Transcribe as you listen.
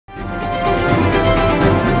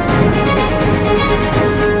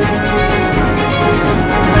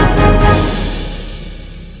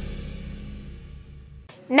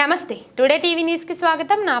నమస్తే today TV news కి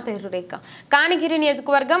స్వాగతం నా పేరు రేఖ కానిగిరి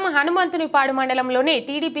నియోజకవర్గం హనుమంతునిపాడు మండలంలోని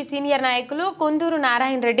టీడీపీ సీనియర్ నాయకులు కుందూరు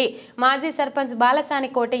నారాయణ రెడ్డి మాజీ సర్పంచ్ బాలసాని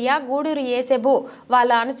కోటయ్య గూడూరు ఏసేబు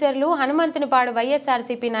వాళ్ళ అనుచరులు హనుమంతునిపాడు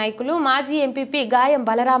YSRCP నాయకులు మాజీ ఎంపీపీ గాయం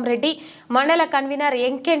బలరాం రెడ్డి మండల కన్వీనర్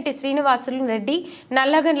ఎంకెంటి శ్రీనివాసులు రెడ్డి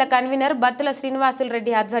నల్లగండ్ల కన్వీనర్ బత్తుల శ్రీనివాసులు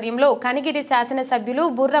రెడ్డి ఆధ్వర్యంలో కనిగిరి శాసనసభ్యులు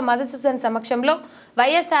బుర్ర మధుసూదన్ సమక్షంలో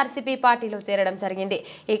YSRCP పార్టీలో చేరడం జరిగింది।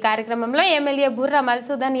 ఈ కార్యక్రమంలో ఎమ్మెల్యే బుర్ర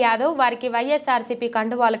మధుసూదన్ యాదవ్ వారికి YSRCP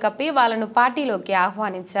కండువాలు కప్పి వాళ్ళను పార్టీలోకి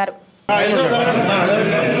ఆహ్వానించారు।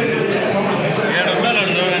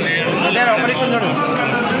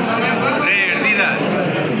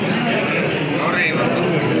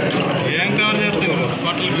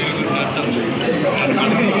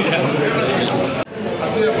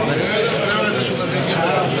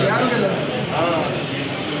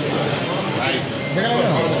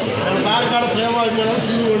 ప్రేమ